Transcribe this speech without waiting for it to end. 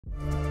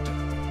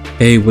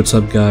Hey, what's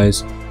up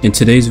guys? In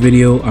today's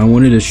video I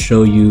wanted to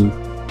show you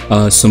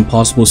some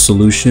possible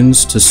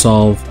solutions to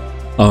solve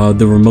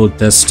the remote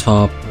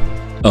desktop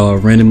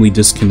randomly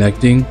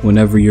disconnecting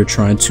whenever you're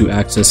trying to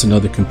access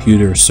another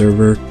computer or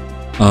server.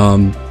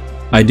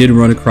 I did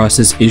run across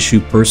this issue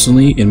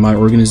personally in my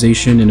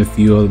organization and a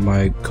few of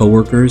my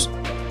coworkers,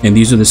 and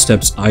these are the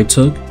steps I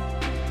took.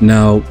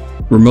 Now,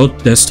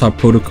 remote desktop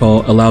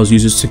protocol allows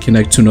users to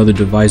connect to another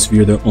device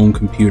via their own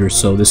computer,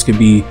 so this could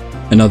be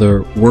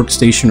another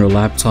workstation or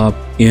laptop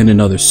and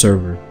another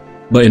server.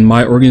 But in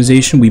my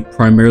organization, we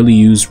primarily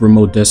use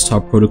remote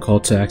desktop protocol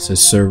to access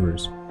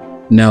servers.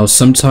 Now,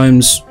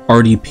 sometimes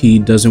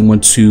RDP doesn't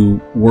want to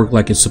work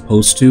like it's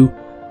supposed to.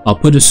 I'll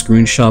put a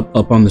screenshot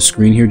up on the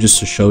screen here just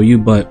to show you,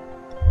 but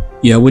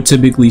yeah, I would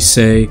typically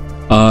say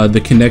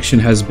the connection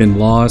has been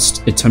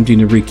lost, attempting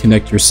to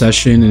reconnect your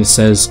session, and it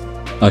says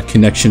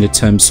connection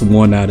attempts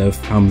 1 out of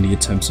how many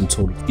attempts in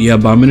total. Yeah,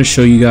 but I'm going to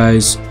show you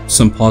guys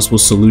some possible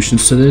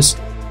solutions to this,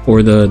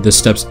 or the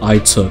steps I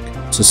took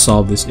to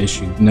solve this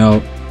issue. Now,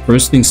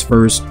 first things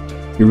first,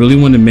 you really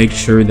want to make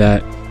sure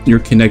that you're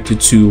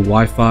connected to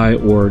Wi-Fi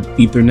or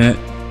Ethernet.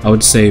 I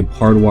would say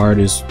hardwired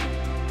is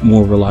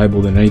more reliable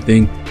than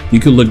anything. You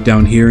could look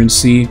down here and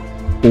see,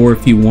 or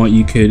if you want,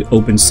 you could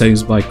open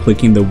settings by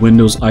clicking the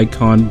Windows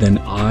icon, then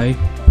I,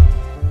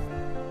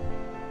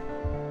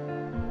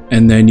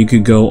 and then you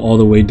could go all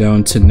the way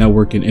down to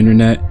network and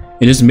internet,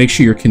 and just make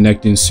sure you're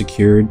connected and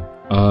secured.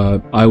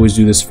 I always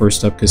do this first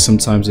step because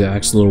sometimes it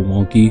acts a little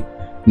wonky.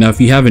 Now,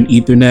 if you have an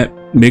Ethernet,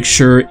 make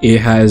sure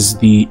it has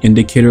the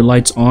indicator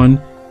lights on,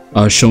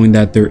 showing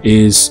that there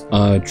is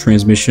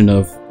transmission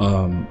of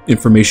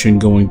information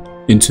going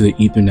into the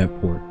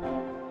Ethernet port.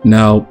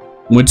 Now,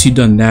 once you've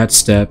done that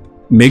step,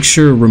 make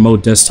sure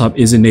remote desktop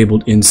is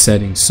enabled in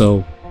settings.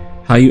 So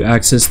how you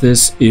access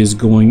this is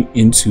going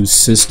into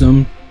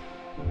system,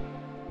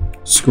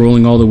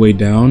 scrolling all the way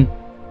down,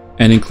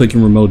 and then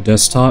clicking remote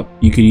desktop.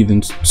 You could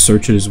even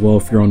search it as well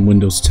if you're on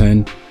Windows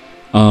 10.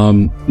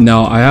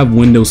 Now I have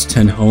Windows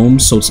 10 Home,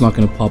 so it's not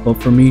going to pop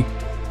up for me.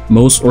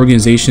 Most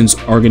organizations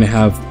are going to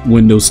have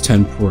Windows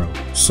 10 Pro.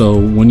 So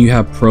when you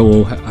have Pro,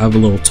 it'll have a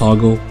little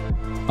toggle.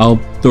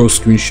 I'll throw a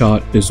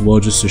screenshot as well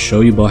just to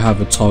show you, but I'll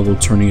have a toggle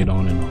turning it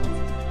on and off.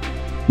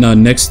 Now,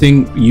 next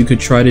thing you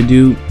could try to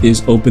do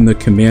is open the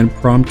command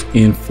prompt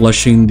and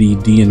flushing the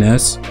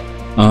DNS.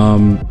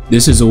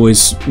 This is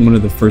always one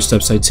of the first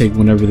steps I take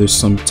whenever there's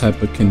some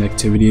type of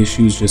connectivity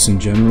issues, just in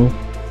general.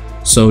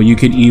 So you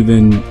could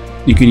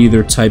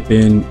either type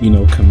in,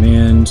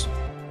 command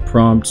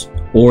prompt,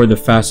 or the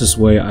fastest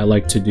way I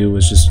like to do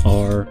is just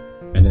R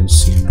and then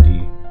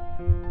CMD.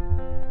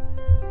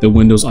 The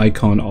Windows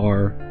icon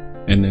R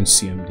and then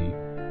CMD.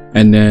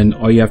 And then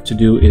all you have to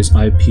do is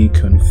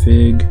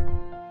ipconfig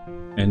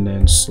and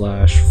then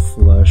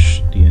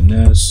 /flush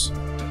DNS,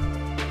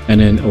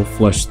 and then it'll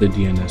flush the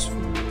DNS for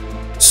you.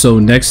 So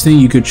next thing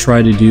you could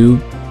try to do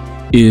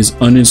is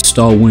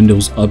uninstall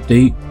Windows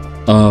Update,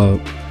 or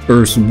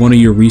one of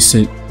your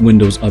recent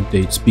Windows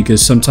updates,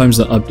 because sometimes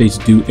the updates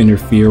do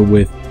interfere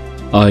with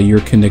your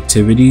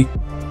connectivity.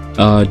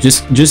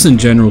 Just in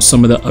general,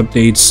 some of the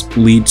updates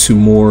lead to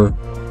more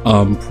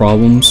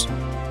problems.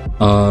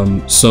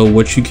 So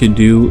what you could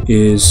do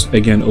is,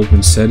 again,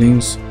 open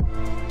settings.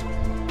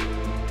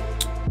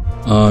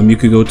 You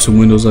could go to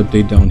Windows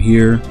Update down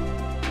here,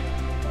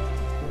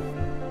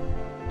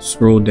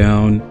 scroll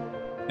down,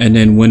 and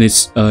then when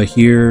it's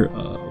here,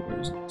 where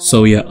is it?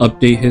 So yeah,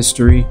 update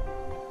history,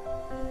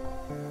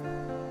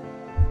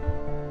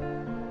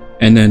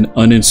 and then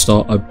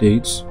uninstall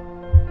updates,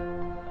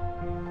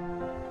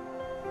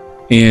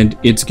 and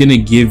it's gonna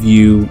give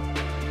you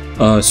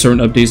certain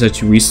updates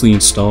that you recently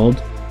installed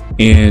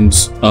and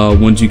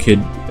ones you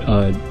could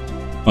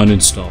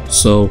uninstall.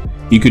 So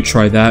you could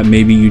try that.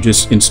 Maybe you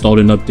just installed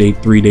an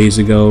update 3 days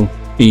ago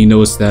and you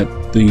noticed that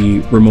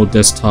the remote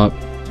desktop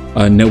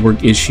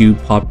network issue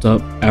popped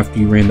up after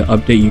you ran the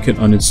update. You can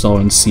uninstall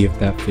and see if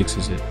that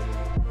fixes it.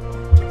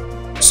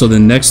 So the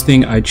next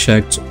thing I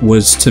checked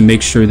was to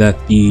make sure that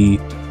the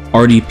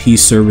RDP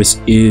service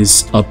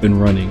is up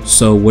and running.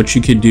 So what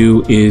you could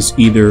do is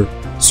either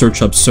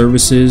search up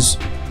services,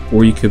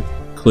 or you could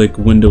click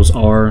Windows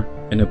R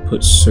and it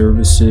puts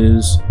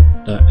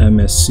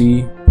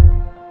services.msc.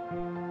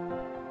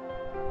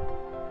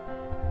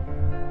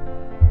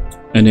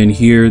 And then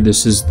here,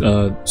 this is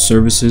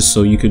services,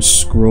 so you could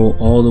scroll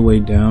all the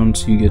way down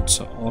till you get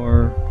to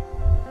R.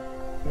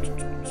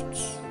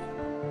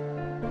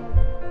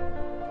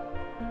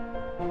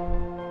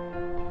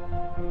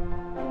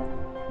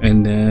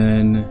 And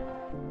then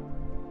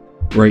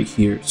right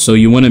here. So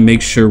you want to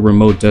make sure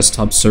remote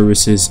desktop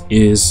services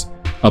is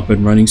up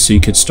and running so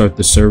you could start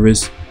the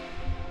service.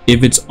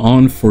 If it's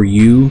on for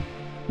you,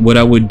 what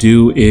I would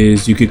do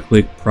is you could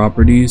click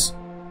properties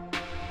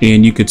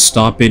and you could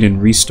stop it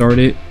and restart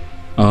it.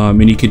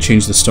 And you can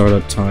change the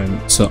startup time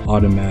to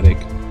automatic.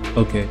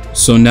 Okay,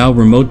 so now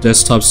remote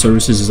desktop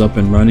services is up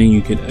and running.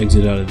 You could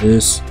exit out of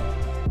this.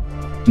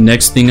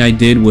 Next thing I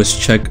did was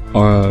check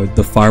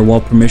the firewall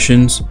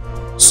permissions.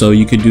 So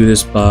you could do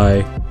this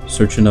by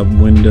searching up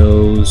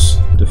Windows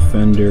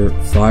Defender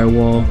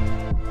Firewall,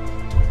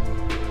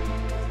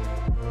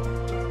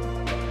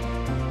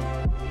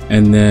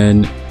 and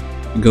then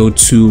go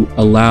to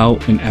allow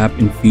an app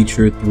and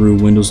feature through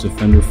Windows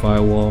Defender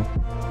Firewall.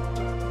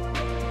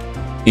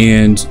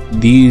 And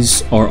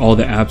these are all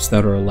the apps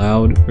that are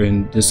allowed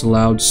and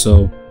disallowed,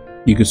 so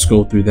you could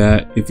scroll through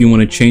that. If you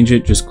want to change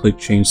it, just click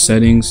change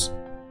settings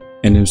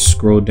and then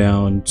scroll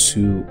down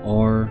to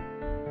R.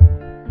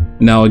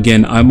 Now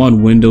again, I'm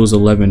on Windows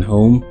 11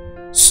 Home,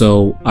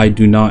 so I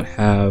do not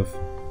have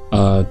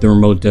the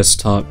remote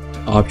desktop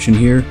option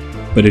here,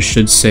 but it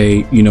should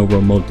say, you know,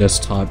 remote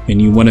desktop,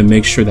 and you want to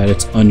make sure that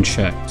it's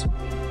unchecked.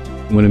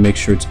 You want to make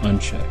sure it's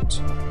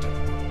unchecked.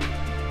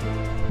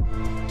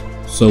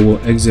 So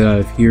we'll exit out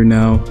of here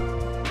now.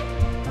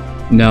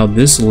 Now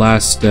this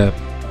last step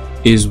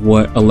is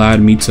what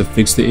allowed me to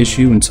fix the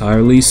issue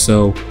entirely.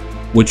 So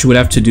what you would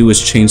have to do is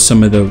change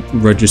some of the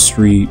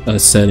registry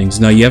settings.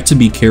 Now you have to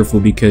be careful,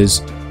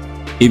 because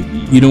if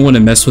you don't want to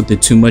mess with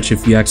it too much,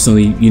 if you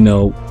accidentally, you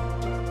know,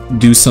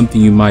 do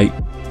something, you might,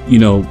 you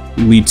know,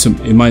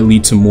 it might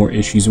lead to more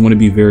issues. You want to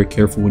be very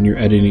careful when you're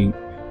editing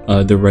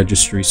the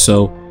registry.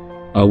 So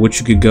what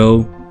you could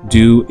go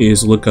do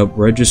is look up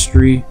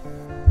registry.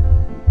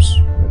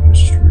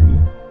 Registry.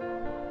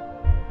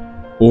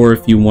 Or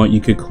if you want, you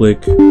could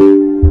click,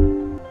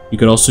 you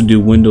could also do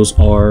Windows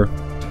R,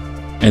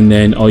 and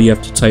then all you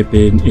have to type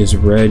in is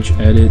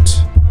regedit.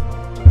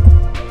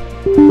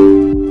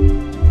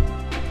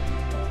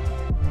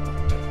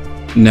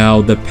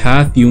 Now the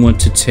path you want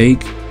to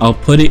take, I'll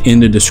put it in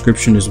the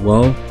description as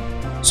well.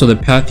 So the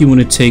path you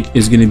want to take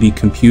is going to be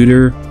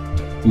computer,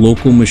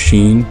 local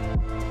machine,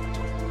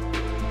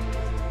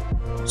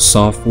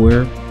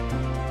 software,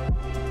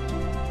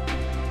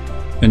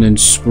 and then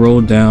scroll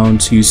down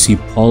till you see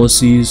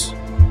policies,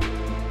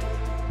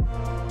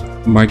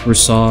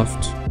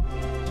 Microsoft.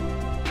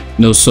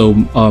 No, so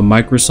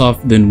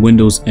Microsoft, then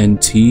Windows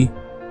NT,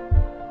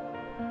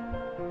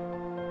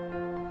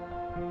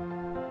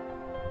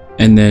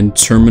 and then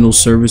terminal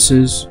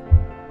services,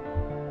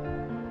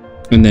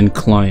 and then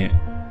client.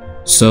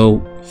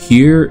 So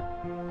here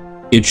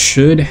it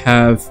should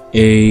have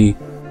a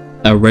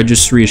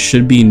registry. It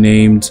should be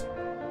named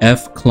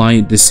F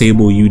client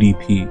disable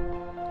UDP.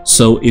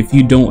 So if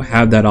you don't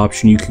have that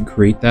option, you can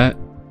create that.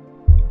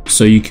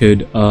 So you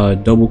could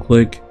double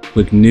click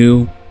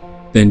new,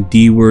 then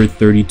dword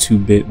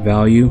 32-bit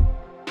value,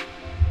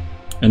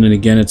 and then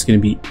again it's going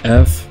to be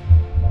F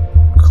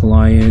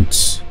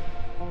client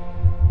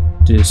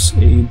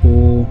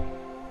disable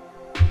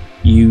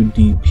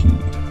UDP,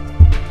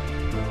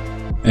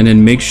 and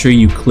then make sure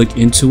you click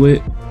into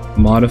it,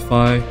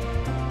 modify,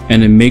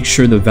 and then make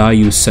sure the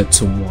value is set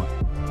to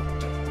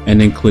 1,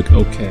 and then click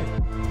OK.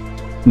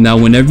 Now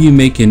whenever you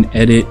make an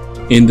edit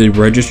in the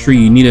registry,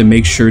 you need to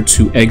make sure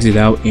to exit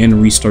out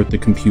and restart the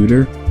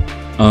computer,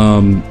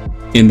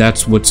 and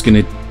that's what's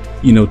gonna,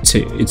 you know,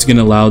 it's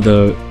gonna allow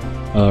the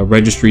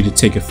registry to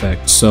take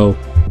effect. So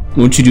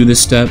once you do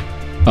this step,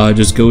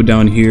 just go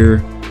down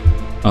here,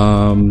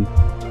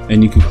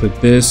 and you can click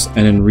this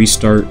and then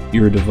restart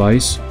your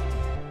device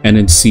and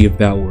then see if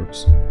that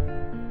works.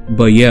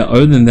 But yeah,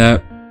 other than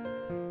that,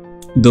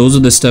 those are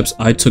the steps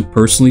I took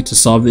personally to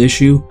solve the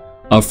issue.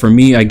 For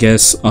me, I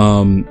guess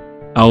I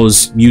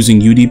was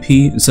using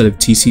UDP instead of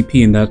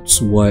TCP, and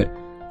that's what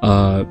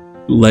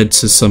led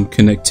to some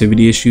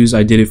connectivity issues.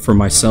 I did it for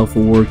myself, it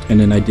worked, and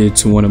then I did it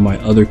to one of my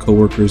other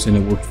coworkers, and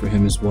it worked for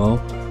him as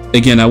well.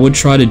 Again, I would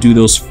try to do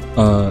those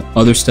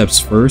other steps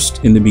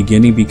first in the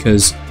beginning,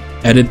 because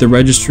edit the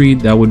registry,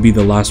 that would be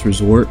the last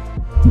resort.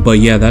 But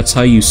yeah, that's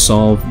how you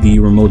solve the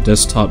remote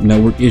desktop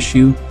network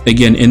issue.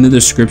 Again, in the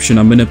description,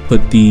 I'm going to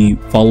put the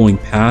following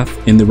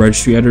path in the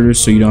registry editor,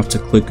 so you don't have to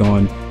click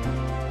on,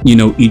 you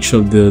know, each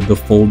of the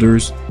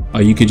folders.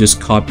 You could just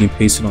copy and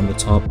paste it on the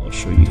top. I'll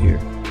show you here.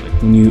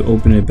 Like when you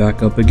open it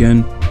back up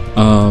again,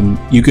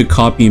 you could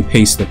copy and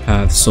paste the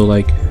path. So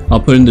like I'll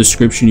put in the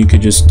description, you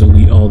could just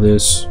delete all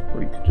this,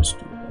 or you could just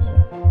do it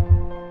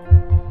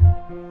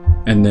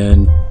all, and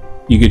then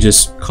you could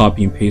just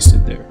copy and paste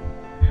it there.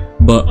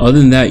 But other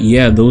than that,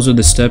 yeah, those are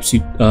the steps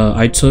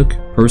I took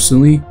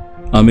personally.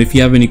 If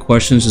you have any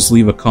questions, just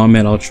leave a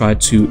comment. I'll try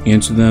to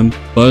answer them.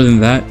 But other than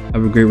that,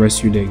 have a great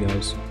rest of your day,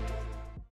 guys.